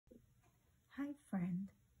Hi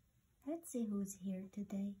friend, let's see who's here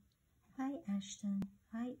today. Hi Ashton,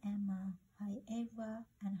 hi Emma, hi Eva,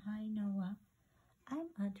 and hi Noah. I'm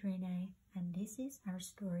Adrene and this is our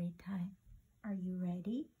story time. Are you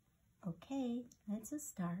ready? Okay, let's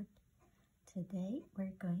start. Today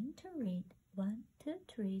we're going to read 1, 2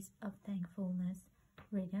 Trees of Thankfulness,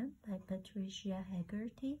 written by Patricia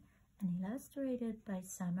Hegarty and illustrated by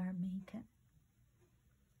Summer Macon.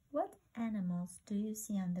 What animals do you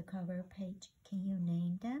see on the cover page? Can you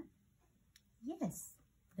name them? Yes,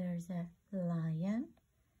 there's a lion,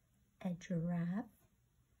 a giraffe,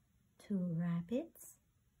 2 rabbits,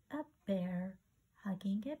 a bear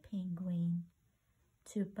hugging a penguin,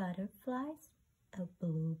 2 butterflies, a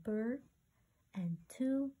bluebird, and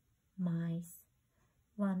 2 mice.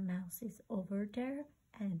 1 mouse is over there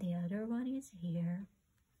and the other one is here.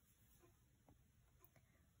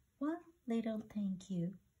 One little thank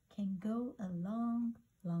you can go a long,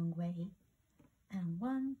 long way, and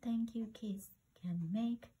 1 thank you kiss can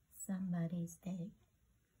make somebody's day.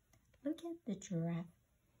 Look at the giraffe.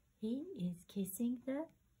 He is kissing the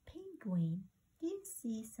penguin. Do you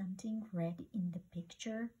see something red in the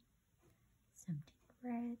picture? Something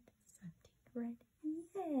red, something red.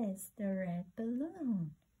 Yes, the red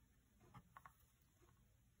balloon.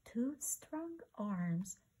 2 strong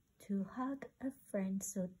arms to hug a friend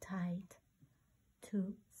so tight.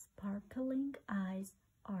 2 sparkling eyes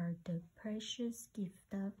are the precious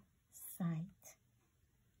gift of sight.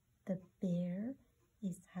 The bear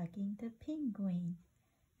is hugging the penguin,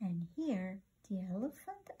 and here the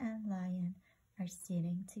elephant and lion are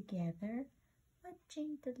sitting together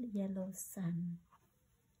watching the yellow sun.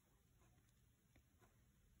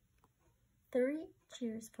 3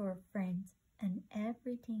 cheers for friends and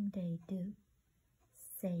everything they do.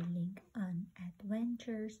 Sailing on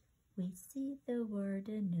adventures, we see the world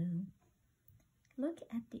anew. Look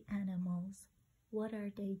at the animals. What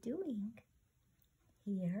are they doing?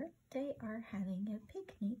 Here they are having a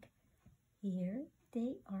picnic. Here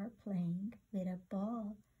they are playing with a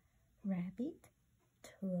ball. Rabbit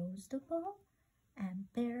throws the ball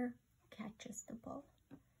and bear catches the ball.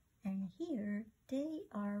 And here they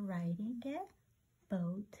are riding a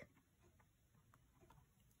boat.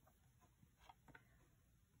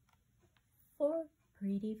 4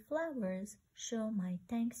 pretty flowers show my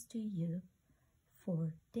thanks to you.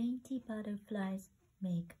 4 dainty butterflies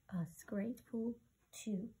make us grateful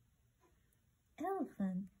too.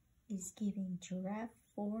 Elephant is giving giraffe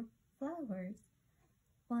 4 flowers.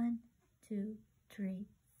 1, 2, 3,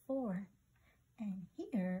 4. And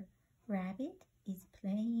here rabbit is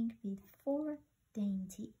playing with 4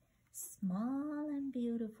 dainty, small and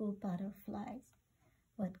beautiful butterflies.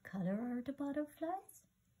 What color are the butterflies?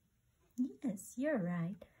 Yes, you're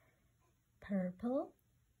right. Purple,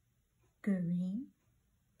 green,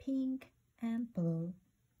 pink, and blue.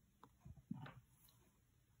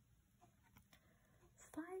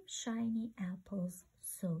 5 shiny apples,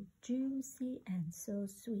 so juicy and so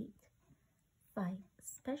sweet. 5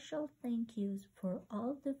 special thank yous for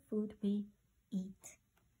all the food we eat.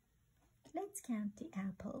 Let's count the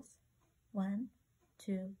apples. 1,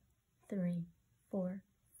 2, 3, 4,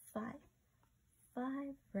 5. 5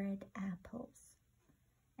 red apples.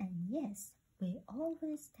 And yes, we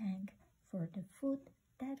always thank for the food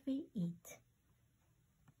that we eat.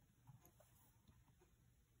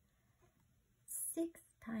 6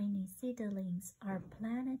 tiny seedlings are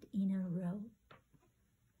planted in a row.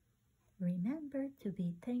 Remember to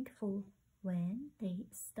be thankful when they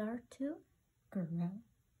start to grow.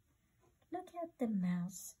 Look at the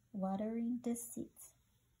mouse watering the seeds.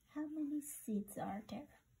 How many seeds are there?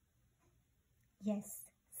 Yes,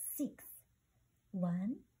 6.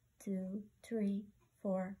 1, 2, 3,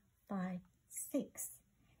 4, 5, 6.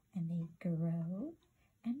 And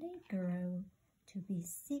they grow to be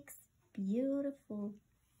 6 beautiful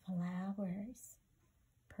flowers.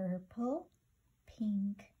 Purple,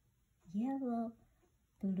 pink, yellow,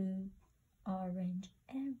 blue, orange,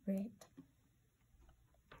 and red.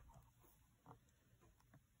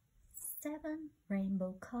 7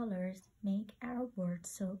 rainbow colors make our world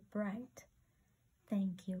so bright.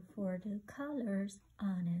 Thank you for the colors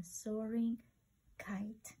on a soaring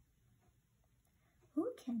kite.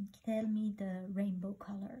 Who can tell me the rainbow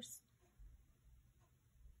colors?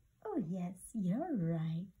 Oh yes, you're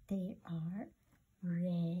right. They are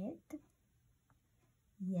red,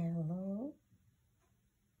 yellow,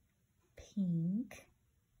 pink,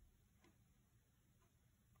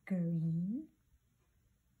 green,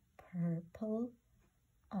 purple,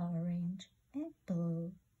 orange, and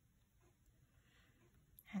blue.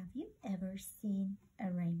 Have you ever seen a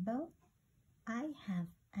rainbow? I have,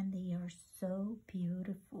 and they are so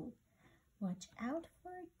beautiful. What Watch out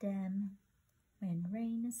for them when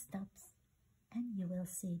rain stops, and you will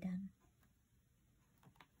see them.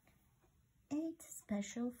 8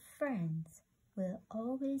 special friends will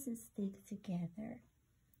always stick together,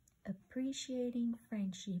 appreciating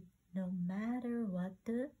friendship no matter what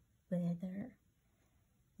the weather.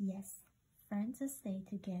 Yes, friends stay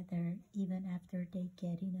together even after they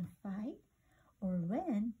get in a fight or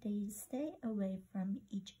when they stay away from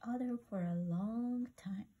each other for a long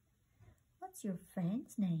time. What's your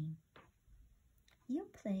friend's name? You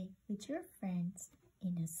play with your friends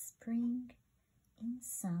in the spring, in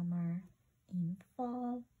summer, in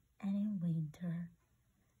fall, and in winter.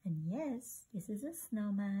 And yes, this is a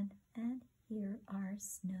snowman, and here are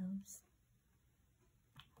snows.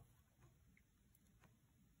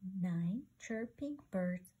 9 chirping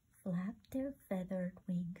birds flap their feathered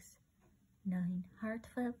wings. 9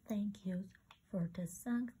 heartfelt thank yous for the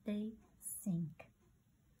songs they sing.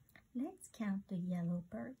 Let's count the yellow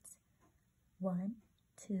birds. 1,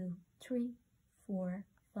 2, 3, 4,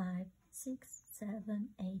 5, 6, 7,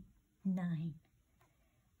 8, 9.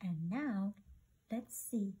 And now, let's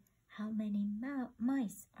see how many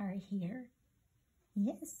mice are here.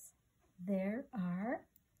 Yes, there are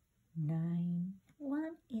 9.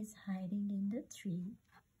 1 is hiding in the tree.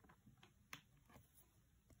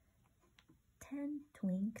 10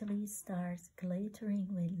 twinkly stars glittering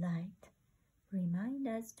with light remind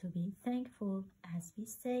us to be thankful as we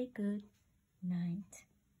say good night.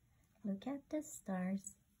 Look at the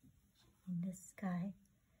stars in the sky,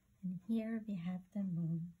 and here we have the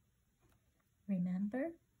moon.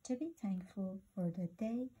 Remember to be thankful for the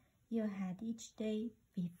day you had each day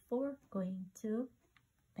before going to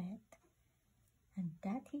bed. And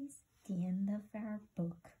that is the end of our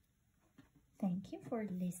book. Thank you for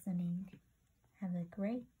listening. Have a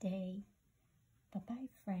great day. Bye-bye,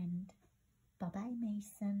 friend. Bye-bye,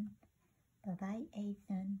 Mason. Bye-bye,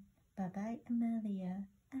 Ethan. Bye-bye, Amelia.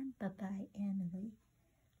 And bye-bye, Emily.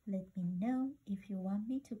 Let me know if you want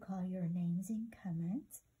me to call your names in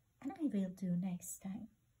comments, and I will do next time.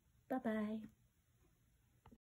 Bye-bye.